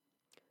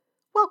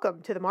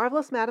Welcome to the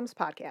Marvelous Madams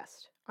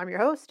podcast. I'm your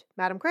host,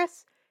 Madam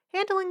Kris,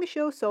 handling the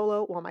show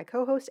solo while my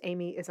co-host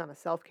Amy is on a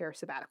self-care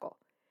sabbatical.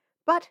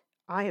 But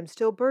I am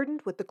still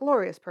burdened with the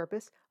glorious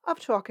purpose of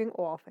talking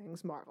all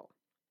things Marvel.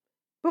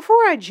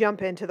 Before I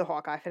jump into the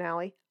Hawkeye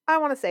finale, I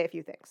want to say a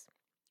few things.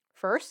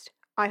 First,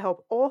 I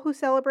hope all who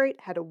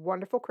celebrate had a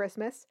wonderful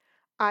Christmas.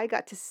 I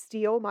got to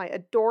steal my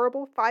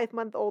adorable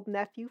 5-month-old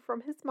nephew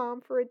from his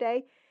mom for a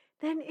day,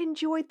 then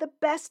enjoyed the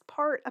best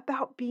part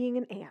about being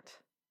an aunt: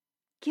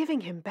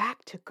 giving him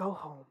back to go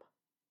home.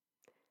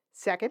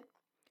 Second,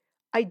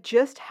 I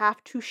just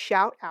have to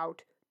shout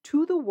out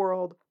to the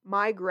world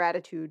my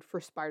gratitude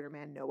for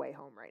Spider-Man No Way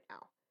Home right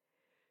now.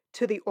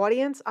 To the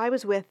audience I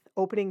was with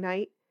opening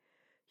night,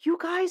 you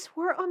guys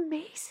were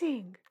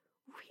amazing.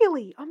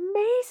 Really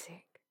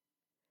amazing.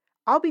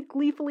 I'll be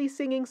gleefully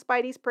singing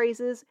Spidey's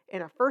praises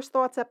in a First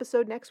Thoughts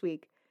episode next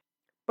week,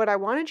 but I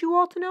wanted you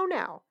all to know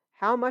now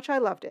how much I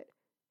loved it,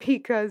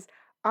 because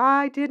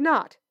I did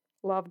not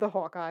love the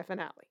Hawkeye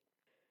finale.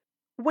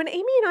 When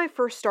Amy and I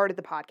first started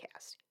the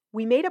podcast,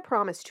 we made a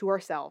promise to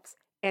ourselves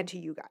and to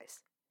you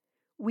guys.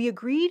 We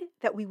agreed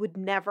that we would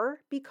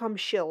never become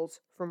shills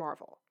for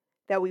Marvel,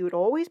 that we would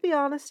always be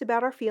honest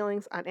about our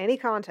feelings on any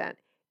content,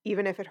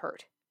 even if it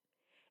hurt.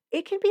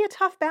 It can be a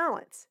tough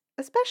balance,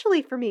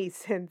 especially for me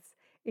since,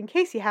 in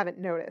case you haven't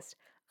noticed,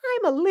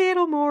 I'm a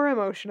little more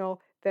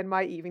emotional than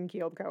my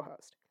even-keeled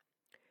co-host.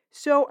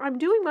 So I'm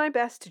doing my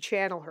best to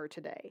channel her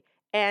today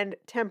and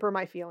temper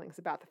my feelings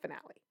about the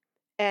finale.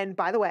 And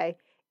by the way,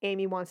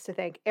 Amy wants to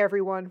thank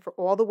everyone for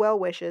all the well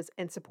wishes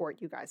and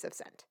support you guys have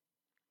sent.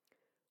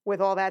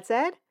 With all that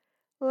said,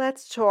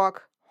 let's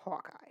talk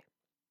Hawkeye.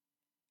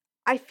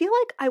 I feel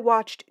like I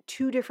watched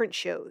 2 different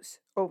shows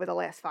over the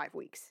last 5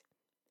 weeks.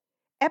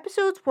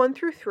 Episodes 1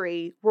 through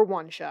 3 were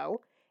one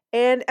show,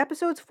 and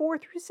episodes 4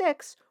 through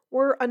 6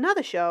 were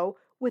another show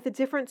with a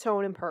different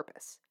tone and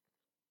purpose.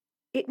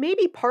 It may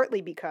be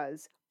partly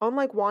because,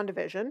 unlike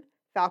WandaVision,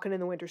 Falcon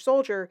and the Winter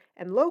Soldier,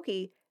 and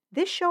Loki,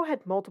 this show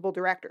had multiple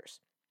directors.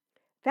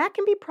 That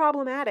can be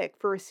problematic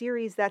for a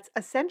series that's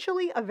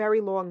essentially a very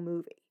long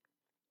movie.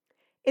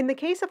 In the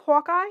case of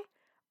Hawkeye,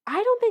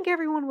 I don't think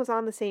everyone was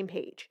on the same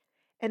page,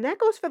 and that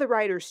goes for the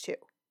writers too.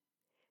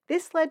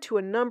 This led to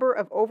a number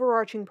of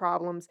overarching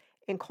problems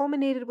and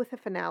culminated with a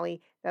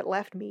finale that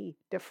left me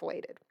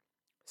deflated.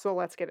 So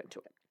let's get into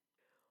it.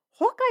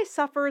 Hawkeye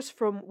suffers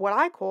from what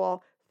I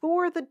call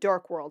Thor the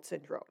Dark World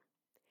syndrome.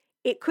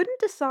 It couldn't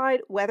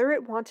decide whether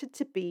it wanted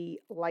to be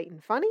light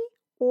and funny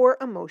or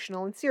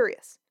emotional and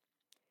serious.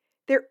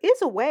 There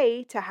is a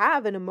way to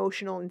have an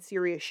emotional and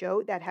serious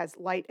show that has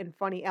light and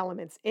funny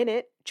elements in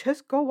it.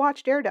 Just go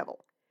watch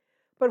Daredevil.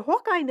 But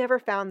Hawkeye never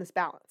found this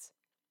balance.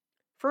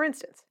 For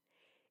instance,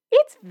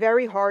 it's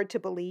very hard to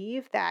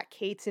believe that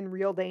Kate's in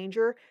real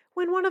danger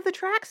when one of the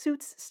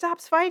tracksuits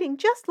stops fighting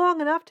just long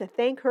enough to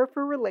thank her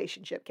for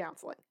relationship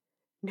counseling.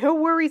 No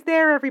worries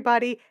there,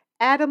 everybody.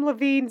 Adam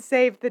Levine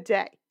saved the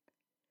day.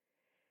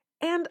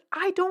 And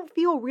I don't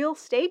feel real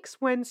stakes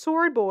when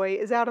Sword Boy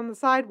is out on the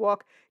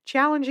sidewalk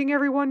challenging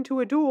everyone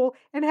to a duel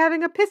and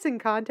having a pissing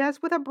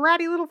contest with a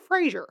bratty little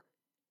Frasier.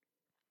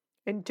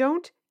 And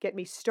don't get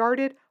me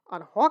started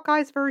on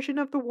Hawkeye's version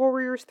of the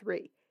Warriors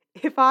 3.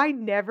 If I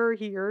never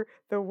hear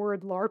the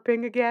word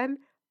LARPing again,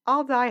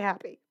 I'll die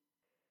happy.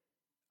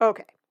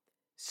 Okay,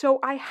 so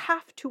I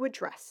have to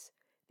address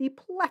the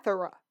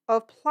plethora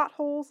of plot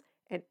holes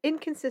and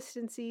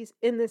inconsistencies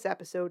in this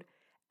episode,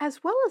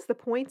 as well as the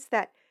points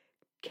that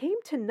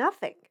came to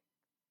nothing.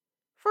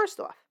 First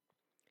off,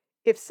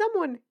 if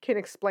someone can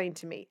explain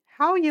to me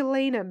how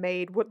Yelena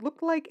made what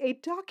looked like a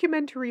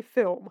documentary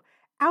film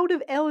out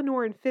of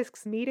Eleanor and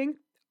Fisk's meeting,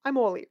 I'm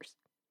all ears.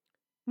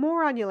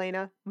 More on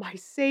Yelena, my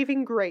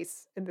saving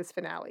grace in this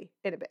finale,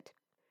 in a bit.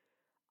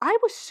 I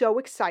was so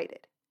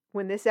excited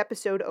when this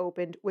episode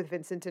opened with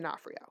Vincent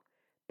D'Onofrio,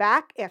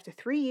 back after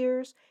 3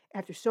 years,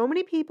 after so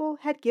many people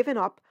had given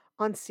up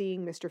on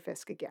seeing Mr.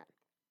 Fisk again.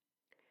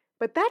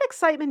 But that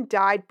excitement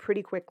died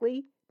pretty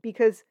quickly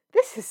because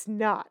this is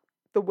not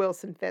the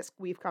Wilson Fisk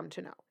we've come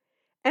to know.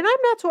 And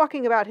I'm not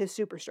talking about his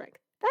super strength.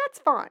 That's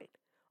fine.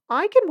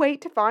 I can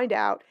wait to find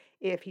out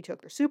if he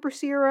took the super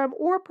serum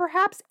or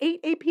perhaps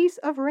ate a piece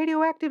of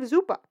radioactive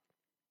Zupa.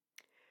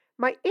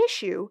 My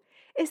issue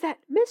is that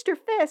Mr.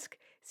 Fisk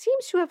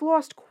seems to have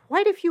lost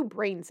quite a few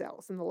brain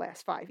cells in the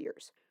last 5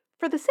 years.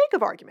 For the sake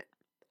of argument,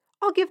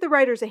 I'll give the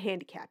writers a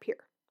handicap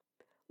here.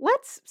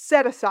 Let's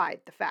set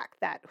aside the fact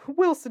that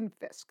Wilson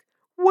Fisk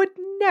would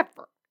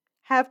never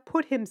have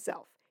put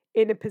himself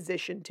in a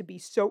position to be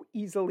so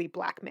easily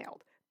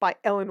blackmailed by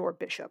Eleanor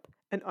Bishop,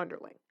 an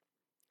underling.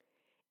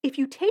 If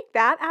you take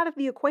that out of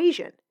the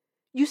equation,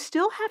 you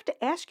still have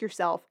to ask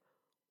yourself,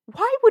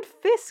 why would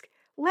Fisk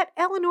let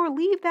Eleanor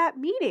leave that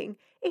meeting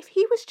if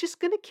he was just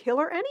going to kill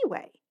her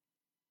anyway?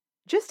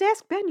 Just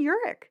ask Ben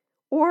Urich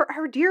or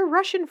our dear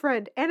Russian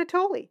friend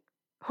Anatoly.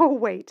 Oh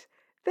wait,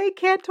 they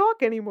can't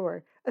talk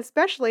anymore,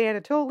 especially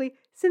Anatoly,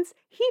 since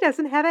he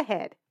doesn't have a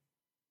head.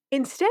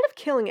 Instead of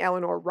killing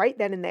Eleanor right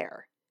then and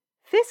there,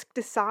 Fisk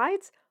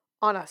decides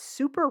on a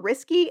super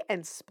risky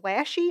and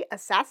splashy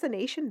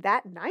assassination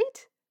that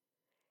night?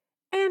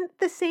 And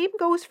the same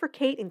goes for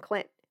Kate and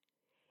Clint.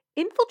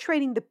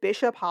 Infiltrating the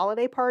Bishop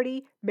holiday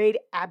party made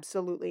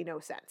absolutely no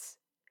sense.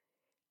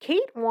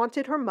 Kate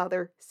wanted her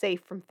mother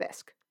safe from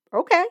Fisk.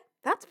 Okay,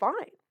 that's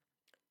fine.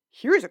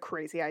 Here's a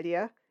crazy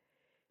idea.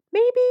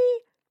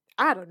 Maybe,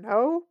 I don't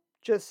know,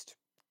 just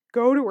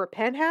go to her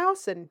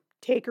penthouse and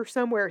take her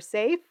somewhere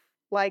safe,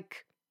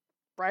 like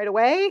right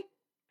away?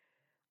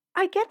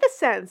 I get the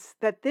sense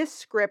that this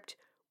script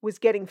was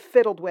getting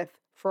fiddled with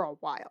for a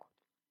while.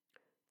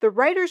 The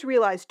writers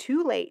realized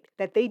too late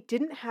that they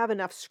didn't have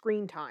enough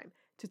screen time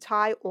to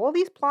tie all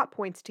these plot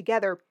points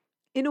together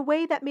in a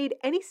way that made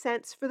any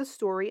sense for the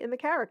story and the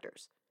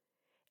characters.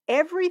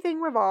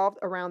 Everything revolved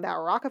around that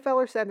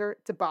Rockefeller Center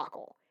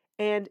debacle,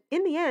 and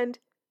in the end,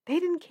 they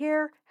didn't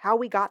care how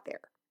we got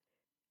there.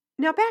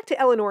 Now back to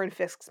Eleanor and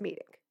Fisk's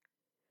meeting.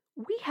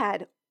 We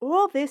had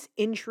all this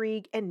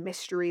intrigue and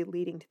mystery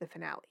leading to the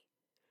finale.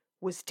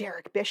 Was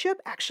Derek Bishop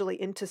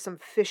actually into some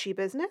fishy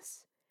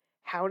business?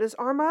 How does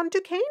Armand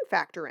Duquesne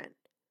factor in?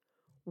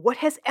 What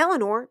has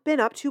Eleanor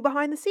been up to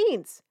behind the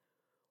scenes?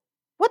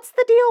 What's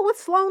the deal with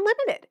Sloan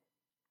Limited?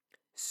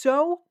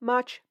 So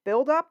much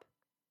buildup,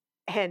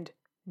 and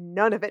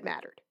none of it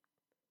mattered.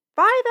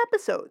 5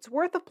 episodes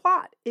worth of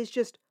plot is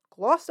just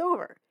glossed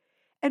over,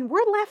 and we're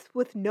left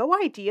with no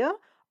idea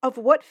of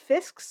what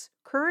Fisk's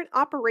current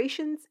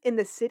operations in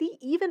the city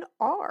even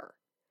are,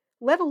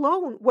 let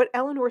alone what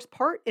Eleanor's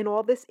part in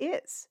all this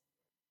is.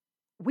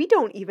 We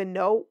don't even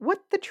know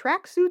what the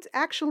tracksuits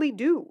actually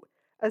do,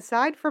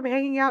 aside from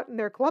hanging out in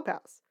their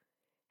clubhouse.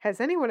 Has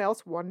anyone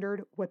else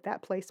wondered what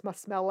that place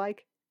must smell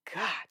like?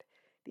 God,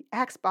 the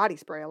Axe body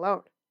spray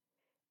alone.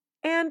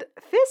 And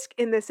Fisk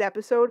in this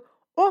episode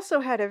also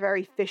had a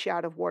very fish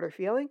out of water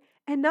feeling,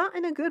 and not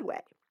in a good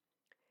way.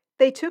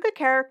 They took a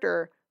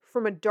character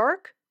from a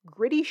dark,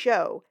 gritty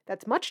show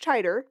that's much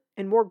tighter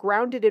and more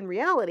grounded in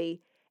reality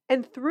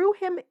and threw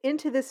him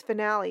into this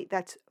finale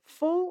that's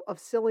full of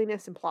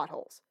silliness and plot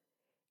holes.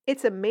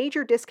 It's a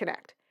major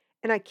disconnect,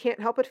 and I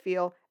can't help but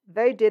feel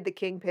they did the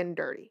Kingpin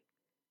dirty.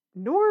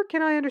 Nor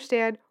can I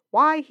understand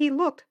why he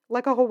looked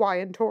like a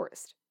Hawaiian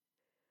tourist.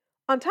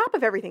 On top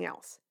of everything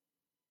else,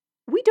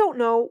 we don't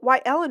know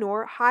why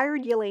Eleanor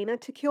hired Yelena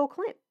to kill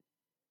Clint.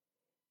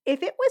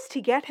 If it was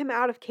to get him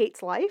out of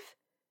Kate's life,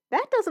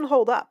 that doesn't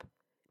hold up,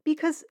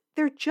 because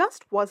there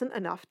just wasn't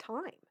enough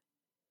time.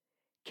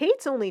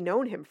 Kate's only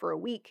known him for a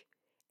week,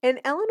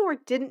 and Eleanor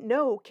didn't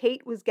know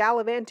Kate was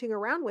gallivanting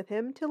around with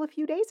him till a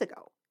few days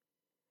ago.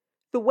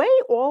 The way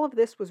all of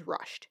this was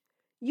rushed,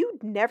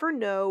 you'd never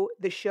know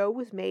the show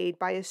was made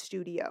by a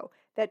studio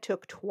that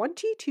took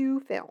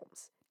 22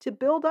 films to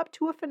build up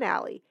to a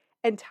finale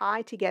and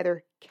tie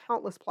together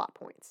countless plot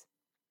points.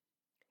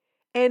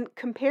 And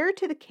compared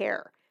to the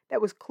care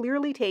that was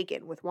clearly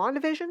taken with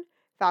WandaVision,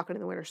 Falcon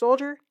and the Winter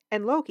Soldier,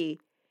 and Loki,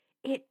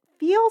 it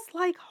feels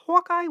like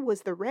Hawkeye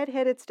was the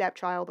red-headed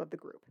stepchild of the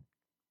group.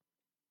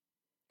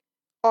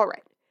 All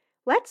right,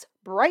 let's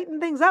brighten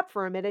things up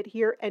for a minute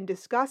here and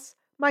discuss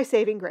my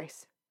saving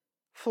grace,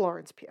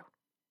 Florence Pugh.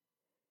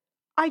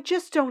 I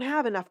just don't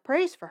have enough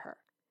praise for her.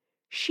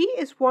 She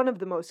is one of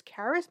the most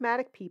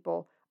charismatic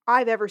people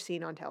I've ever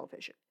seen on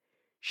television.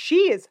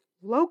 She is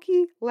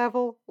Loki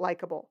level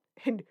likable,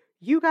 and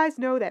you guys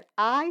know that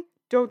I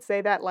don't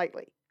say that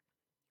lightly.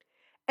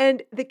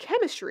 And the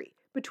chemistry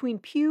between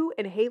Pugh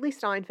and Haley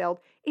Steinfeld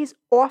is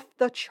off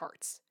the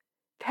charts.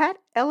 That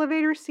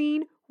elevator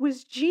scene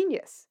was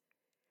genius.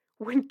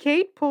 When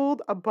Kate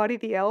pulled a Buddy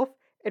the Elf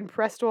and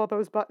pressed all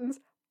those buttons,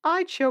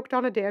 I choked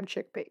on a damn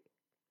chickpea.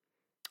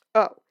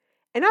 Oh,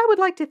 and I would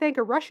like to thank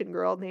a Russian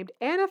girl named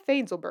Anna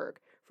Fainzelberg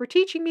for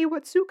teaching me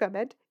what suka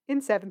meant in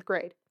 7th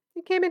grade.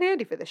 It came in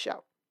handy for the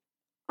show.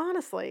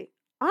 Honestly,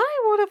 I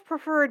would have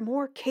preferred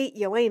more Kate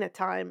Yelena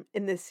time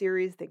in this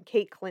series than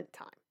Kate Clint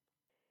time.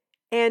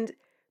 And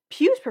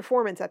Pugh's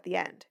performance at the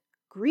end,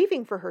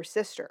 grieving for her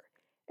sister,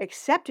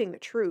 accepting the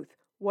truth,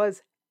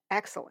 was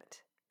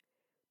excellent.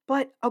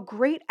 But a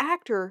great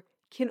actor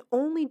can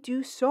only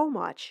do so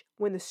much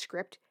when the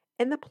script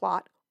and the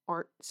plot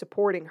aren't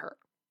supporting her.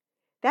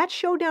 That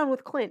showdown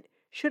with Clint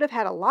should have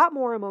had a lot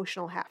more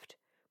emotional heft,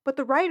 but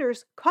the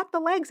writers cut the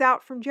legs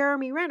out from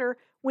Jeremy Renner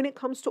when it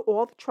comes to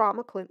all the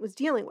trauma Clint was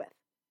dealing with.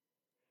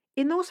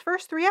 In those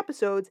first 3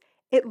 episodes,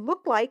 it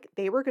looked like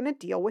they were going to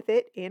deal with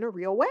it in a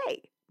real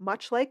way,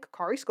 much like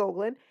Kari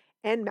Skoglund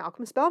and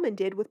Malcolm Spellman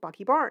did with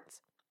Bucky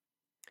Barnes.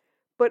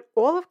 But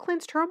all of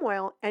Clint's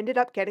turmoil ended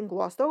up getting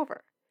glossed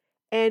over,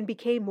 and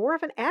became more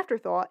of an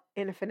afterthought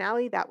in a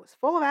finale that was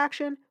full of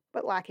action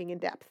but lacking in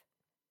depth.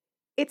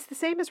 It's the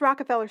same as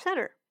Rockefeller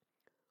Center.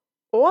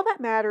 All that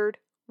mattered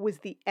was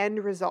the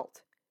end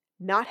result,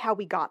 not how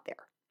we got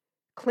there.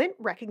 Clint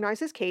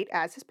recognizes Kate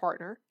as his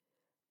partner,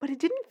 but it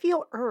didn't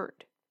feel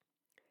earned.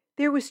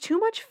 There was too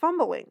much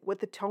fumbling with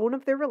the tone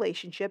of their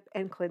relationship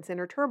and Clint's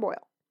inner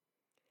turmoil.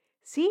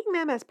 Seeing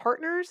them as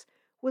partners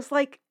was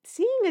like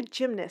seeing a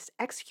gymnast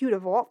execute a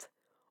vault,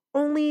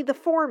 only the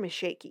form is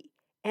shaky,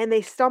 and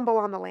they stumble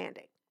on the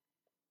landing.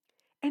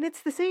 And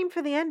it's the same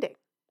for the ending.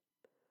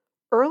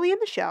 Early in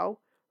the show,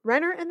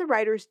 Renner and the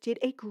writers did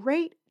a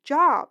great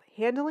job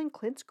handling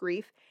Clint's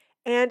grief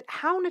and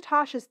how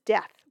Natasha's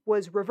death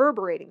was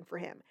reverberating for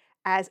him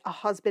as a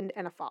husband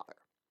and a father.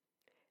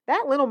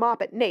 That little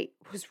moppet Nate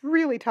was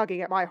really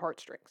tugging at my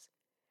heartstrings.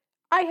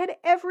 I had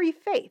every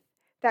faith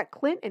that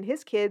Clint and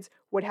his kids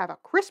would have a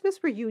Christmas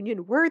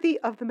reunion worthy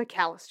of the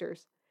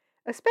McAllisters,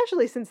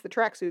 especially since the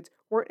tracksuits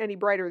weren't any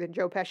brighter than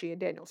Joe Pesci and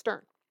Daniel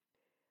Stern.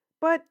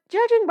 But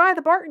judging by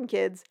the Barton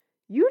kids,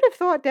 you'd have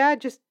thought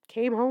Dad just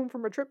came home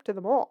from a trip to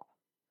the mall.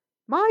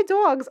 My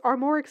dogs are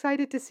more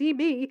excited to see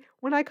me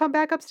when I come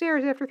back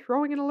upstairs after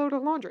throwing in a load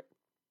of laundry.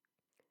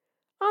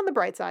 On the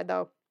bright side,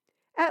 though,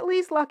 at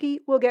least Lucky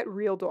will get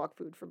real dog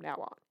food from now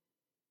on.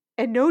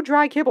 And no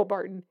dry kibble,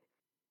 Barton.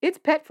 It's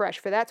pet fresh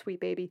for that sweet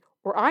baby,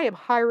 or I am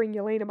hiring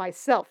Yelena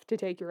myself to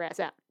take your ass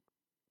out.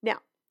 Now,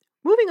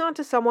 moving on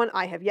to someone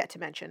I have yet to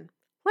mention,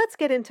 let's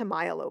get into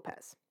Maya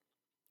Lopez.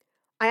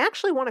 I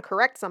actually want to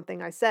correct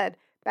something I said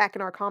back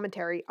in our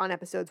commentary on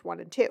episodes 1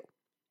 and 2.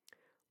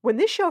 When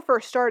this show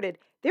first started,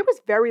 there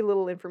was very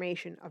little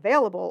information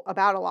available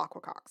about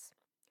Alaqua Cox.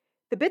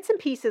 The bits and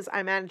pieces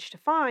I managed to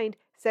find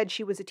said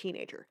she was a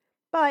teenager,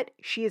 but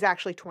she is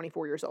actually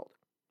 24 years old,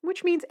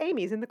 which means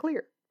Amy's in the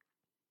clear.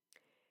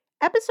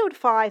 Episode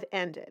 5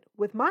 ended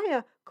with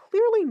Maya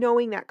clearly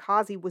knowing that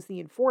Kazi was the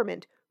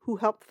informant who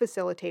helped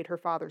facilitate her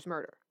father's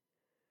murder.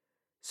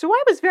 So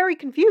I was very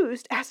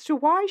confused as to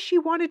why she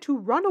wanted to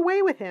run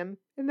away with him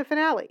in the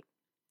finale.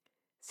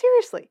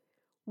 Seriously,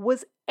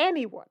 was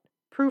anyone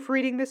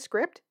proofreading this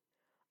script?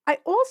 I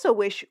also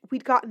wish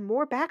we'd gotten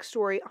more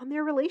backstory on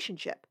their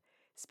relationship,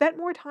 spent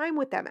more time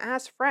with them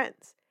as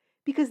friends,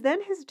 because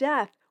then his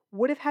death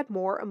would have had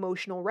more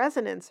emotional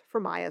resonance for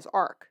Maya's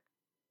arc.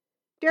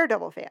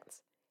 Daredevil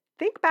fans,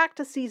 think back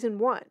to season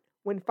 1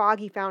 when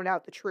Foggy found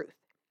out the truth.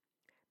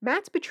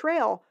 Matt's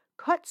betrayal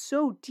cut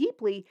so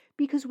deeply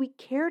because we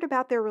cared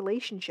about their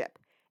relationship,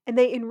 and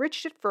they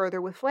enriched it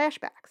further with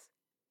flashbacks.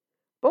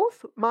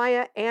 Both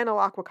Maya and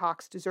Alaqua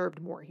Cox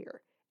deserved more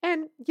here.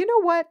 And you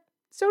know what?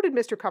 So did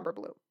Mr.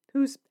 Cumberbloom,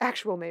 whose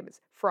actual name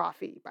is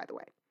Frothy, by the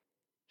way.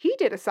 He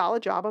did a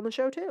solid job on the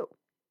show, too.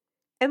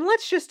 And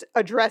let's just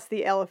address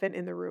the elephant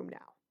in the room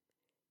now.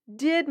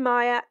 Did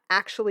Maya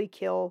actually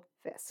kill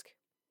Fisk?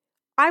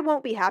 I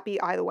won't be happy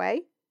either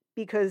way,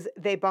 because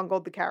they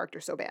bungled the character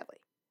so badly.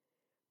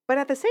 But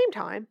at the same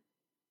time,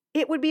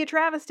 it would be a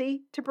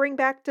travesty to bring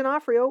back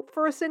D'Onofrio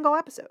for a single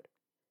episode.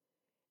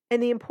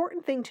 And the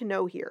important thing to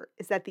know here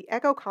is that the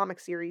Echo comic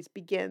series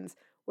begins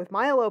with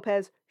Maya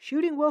Lopez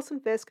shooting Wilson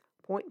Fisk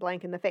point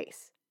blank in the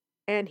face,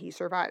 and he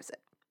survives it.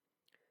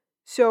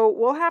 So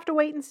we'll have to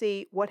wait and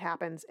see what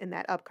happens in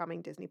that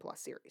upcoming Disney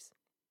Plus series.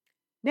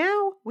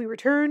 Now we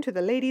return to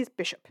the Ladies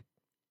Bishop.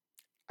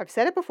 I've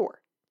said it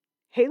before,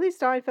 Haley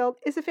Steinfeld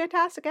is a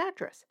fantastic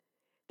actress.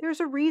 There's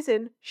a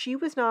reason she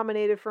was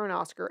nominated for an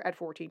Oscar at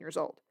 14 years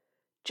old.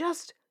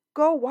 Just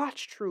go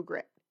watch True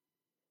Grit.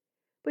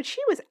 But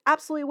she was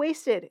absolutely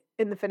wasted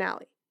in the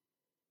finale.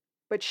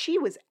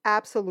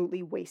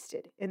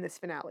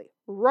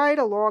 Right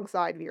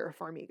alongside Vera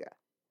Farmiga.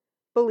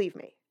 Believe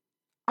me,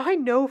 I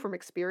know from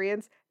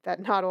experience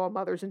that not all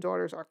mothers and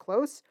daughters are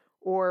close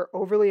or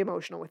overly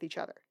emotional with each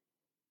other.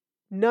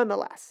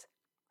 Nonetheless,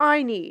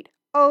 I need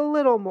a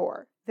little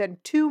more than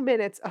 2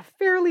 minutes of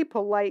fairly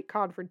polite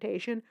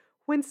confrontation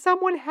when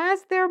someone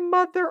has their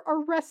mother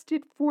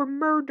arrested for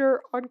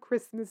murder on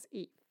Christmas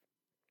Eve.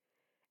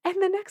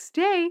 And the next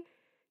day,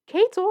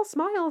 Kate's all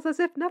smiles as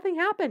if nothing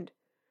happened.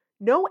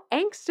 No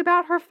angst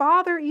about her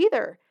father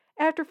either,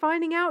 after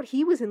finding out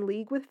he was in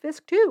league with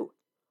Fisk too.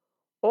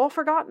 All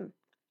forgotten,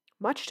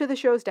 much to the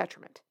show's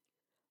detriment.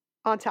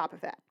 On top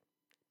of that,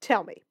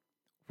 tell me,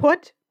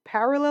 what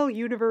parallel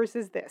universe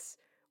is this,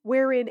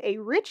 wherein a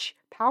rich,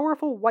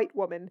 powerful white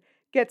woman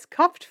gets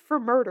cuffed for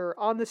murder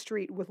on the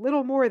street with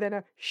little more than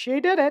a "she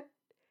did it"?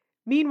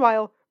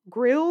 Meanwhile,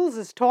 Grills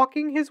is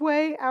talking his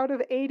way out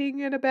of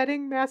aiding and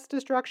abetting mass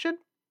destruction?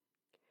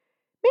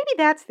 Maybe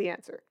that's the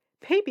answer.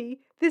 Maybe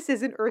this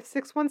isn't Earth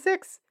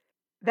 616.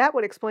 That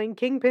would explain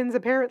Kingpin's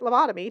apparent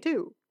lobotomy,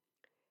 too.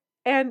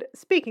 And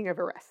speaking of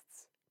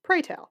arrests,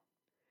 pray tell,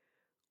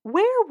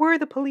 where were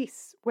the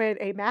police when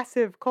a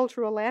massive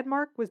cultural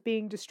landmark was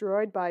being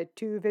destroyed by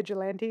 2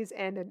 vigilantes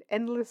and an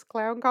endless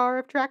clown car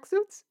of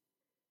tracksuits?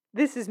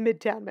 This is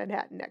Midtown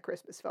Manhattan at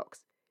Christmas,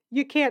 folks.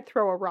 You can't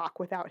throw a rock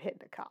without hitting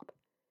a cop.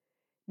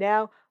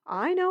 Now,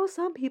 I know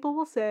some people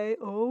will say,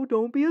 "Oh,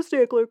 don't be a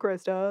stickler,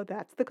 Krista.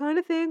 That's the kind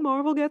of thing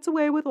Marvel gets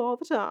away with all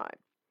the time."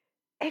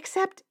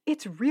 Except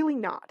it's really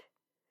not.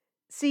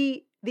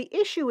 See, the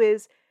issue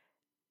is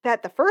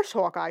that the first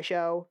Hawkeye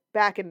show,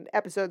 back in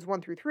episodes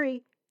 1 through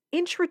 3,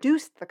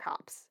 introduced the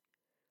cops.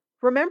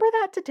 Remember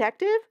that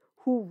detective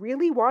who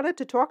really wanted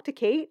to talk to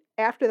Kate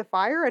after the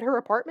fire at her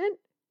apartment?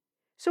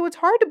 So it's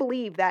hard to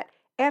believe that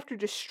after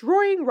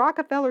destroying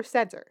Rockefeller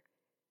Center,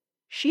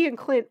 she and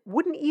Clint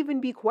wouldn't even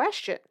be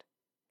questioned,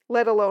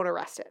 let alone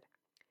arrested.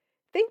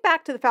 Think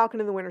back to the Falcon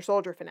and the Winter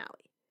Soldier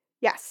finale.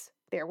 Yes,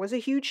 there was a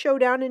huge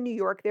showdown in New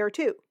York there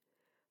too.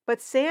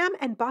 But Sam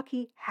and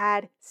Bucky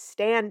had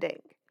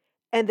standing,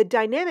 and the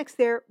dynamics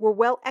there were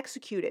well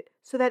executed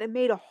so that it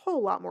made a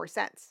whole lot more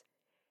sense.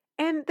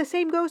 And the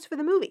same goes for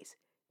the movies.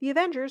 the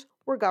Avengers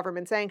were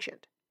government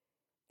sanctioned.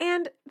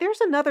 And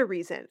there's another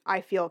reason I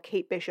feel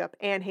Kate Bishop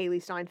and Haley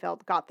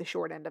Steinfeld got the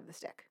short end of the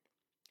stick.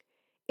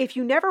 If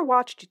you never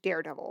watched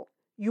Daredevil,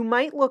 you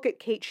might look at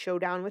Kate's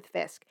showdown with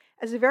Fisk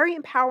as a very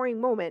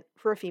empowering moment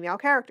for a female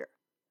character.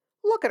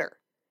 Look at her.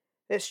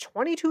 This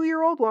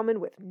 22-year-old woman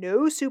with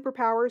no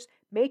superpowers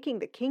making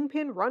the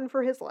Kingpin run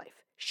for his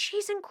life.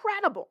 She's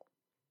incredible.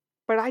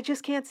 But I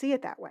just can't see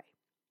it that way.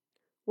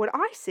 What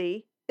I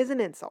see is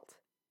an insult.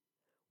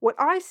 What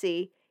I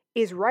see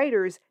is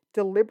writers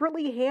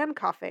deliberately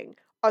handcuffing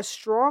a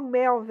strong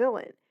male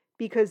villain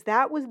because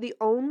that was the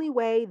only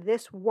way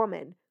this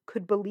woman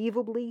could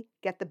believably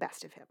get the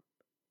best of him.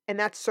 And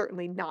that's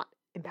certainly not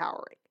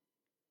empowering.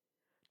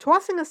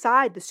 Tossing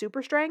aside the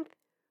super strength,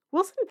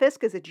 Wilson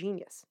Fisk is a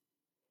genius.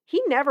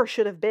 He never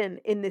should have been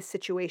in this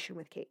situation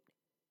with Kate.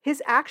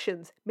 His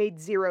actions made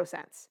zero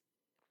sense.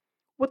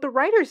 What the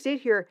writers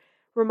did here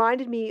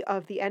reminded me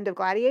of the end of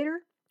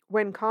Gladiator,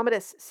 when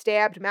Commodus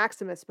stabbed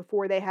Maximus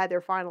before they had their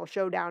final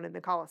showdown in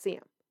the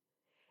Colosseum.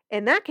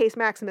 In that case,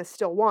 Maximus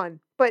still won,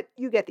 but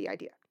you get the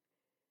idea.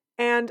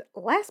 And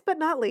last but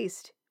not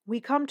least, we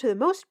come to the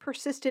most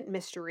persistent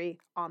mystery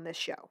on this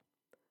show,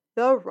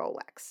 the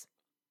Rolex.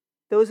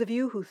 Those of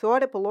you who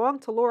thought it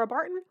belonged to Laura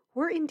Barton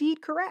were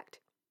indeed correct.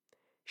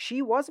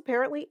 She was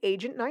apparently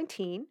Agent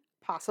 19,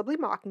 possibly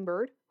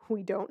Mockingbird,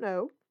 we don't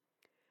know.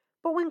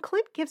 But when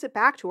Clint gives it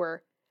back to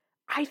her,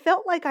 I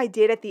felt like I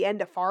did at the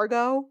end of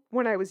Fargo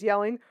when I was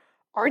yelling,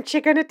 "Aren't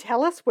you going to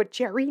tell us what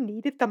Jerry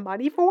needed the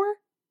money for?"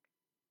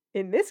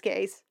 In this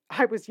case,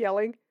 I was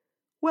yelling,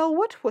 "Well,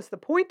 what was the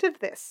point of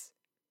this?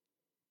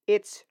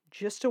 It's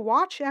just a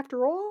watch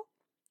after all?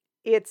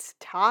 It's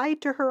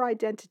tied to her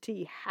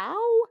identity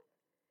how?"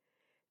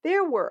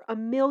 There were a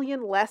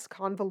million less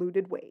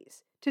convoluted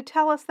ways to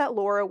tell us that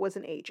Laura was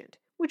an agent,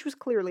 which was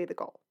clearly the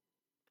goal.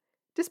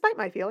 Despite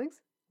my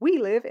feelings, we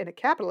live in a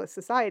capitalist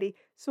society,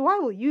 so I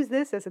will use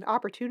this as an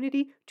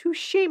opportunity to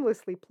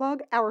shamelessly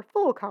plug our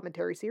full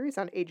commentary series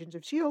on Agents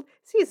of S.H.I.E.L.D.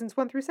 Seasons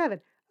 1 through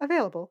 7,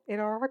 available in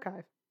our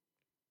archive.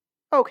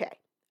 Okay,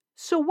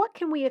 so what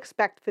can we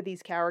expect for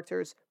these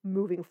characters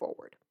moving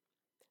forward?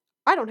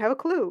 I don't have a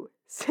clue,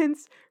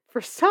 since,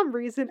 for some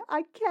reason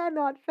I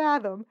cannot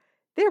fathom,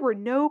 there were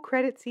no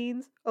credit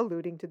scenes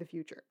alluding to the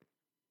future.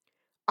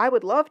 I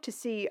would love to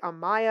see a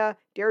Maya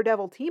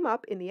Daredevil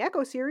team-up in the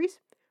Echo series,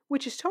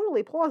 which is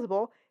totally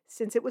plausible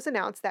since it was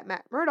announced that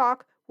Matt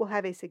Murdock will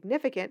have a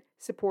significant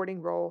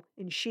supporting role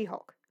in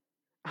She-Hulk.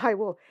 I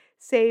will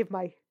save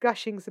my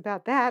gushings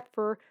about that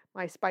for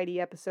my Spidey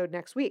episode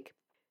next week.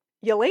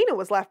 Yelena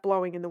was left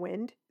blowing in the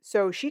wind,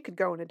 so she could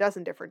go in a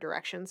dozen different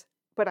directions,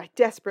 but I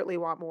desperately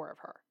want more of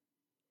her.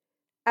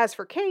 As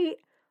for Kate,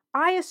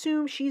 I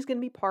assume she's going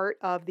to be part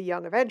of the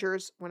Young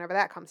Avengers whenever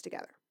that comes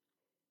together.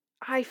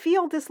 I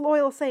feel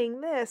disloyal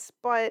saying this,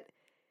 but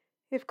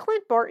if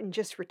Clint Barton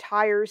just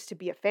retires to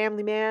be a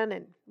family man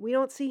and we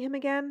don't see him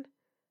again,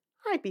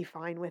 I'd be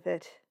fine with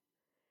it.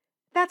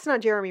 That's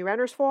not Jeremy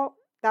Renner's fault,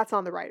 that's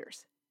on the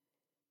writers.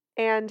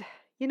 And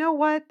you know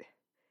what?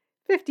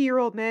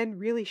 50-year-old men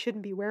really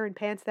shouldn't be wearing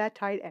pants that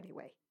tight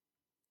anyway.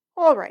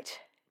 Alright,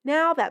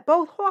 now that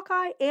both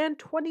Hawkeye and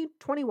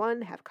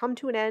 2021 have come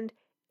to an end,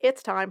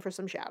 it's time for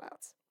some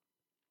shoutouts.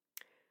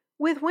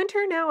 With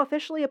winter now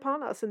officially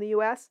upon us in the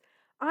US,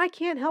 I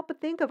can't help but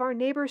think of our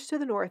neighbors to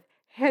the north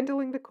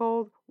handling the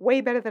cold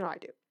way better than I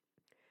do.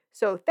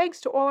 So thanks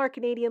to all our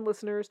Canadian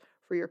listeners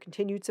for your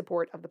continued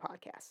support of the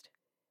podcast.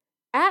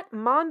 At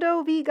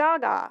Mondo V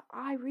Gaga,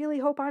 I really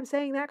hope I'm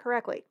saying that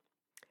correctly.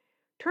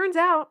 Turns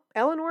out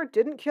Eleanor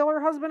didn't kill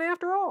her husband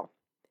after all.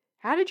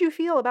 How did you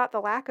feel about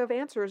the lack of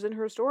answers in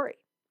her story?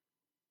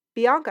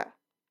 Bianca,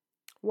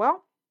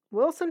 well,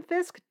 Wilson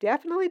Fisk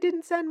definitely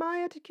didn't send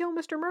Maya to kill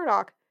Mr.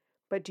 Murdoch,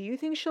 but do you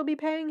think she'll be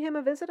paying him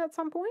a visit at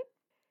some point?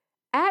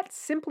 At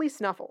Simply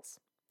Snuffles,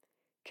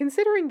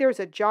 considering there's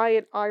a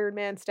giant Iron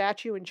Man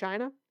statue in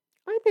China,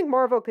 I think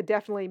Marvel could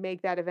definitely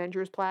make that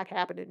Avengers plaque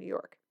happen in New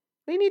York.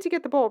 They need to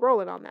get the ball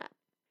rolling on that.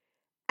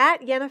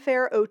 At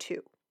Yennefer02,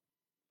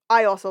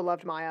 I also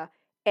loved Maya,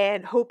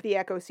 and hope the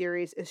Echo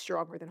series is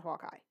stronger than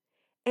Hawkeye.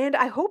 And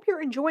I hope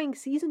you're enjoying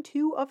Season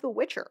 2 of The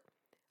Witcher.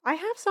 I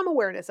have some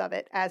awareness of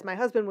it, as my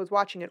husband was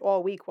watching it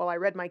all week while I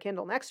read my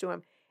Kindle next to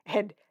him,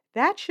 and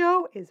that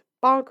show is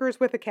bonkers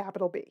with a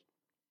capital B.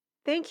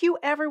 Thank you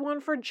everyone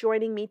for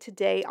joining me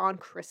today on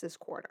Kris's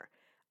Corner.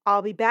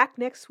 I'll be back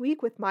next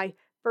week with my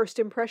first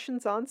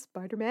impressions on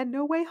Spider-Man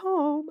No Way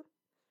Home.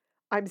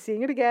 I'm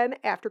seeing it again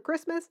after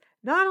Christmas,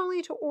 not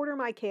only to order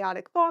my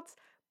chaotic thoughts,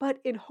 but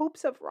in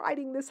hopes of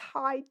riding this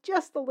high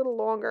just a little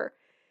longer,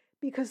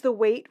 because the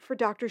wait for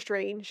Doctor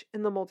Strange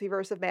in the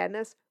Multiverse of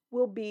Madness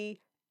will be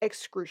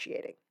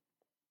excruciating.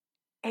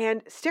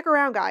 And stick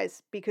around,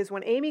 guys, because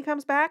when Amy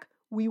comes back,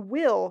 we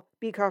will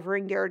be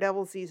covering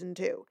Daredevil Season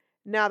 2,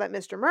 now that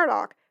Mr.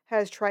 Murdoch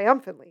has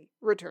triumphantly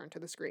returned to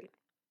the screen.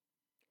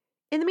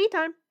 In the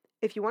meantime,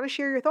 if you want to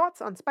share your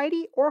thoughts on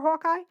Spidey or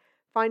Hawkeye,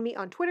 find me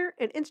on Twitter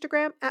and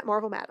Instagram at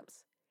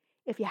MarvelMadams.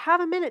 If you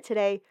have a minute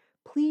today,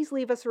 please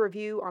leave us a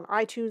review on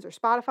iTunes or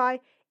Spotify.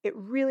 It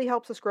really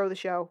helps us grow the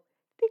show.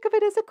 Think of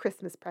it as a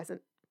Christmas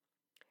present.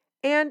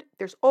 And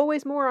there's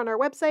always more on our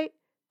website,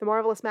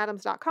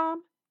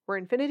 themarvelousmadams.com, where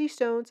Infinity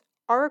Stones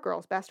are a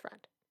girl's best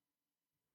friend.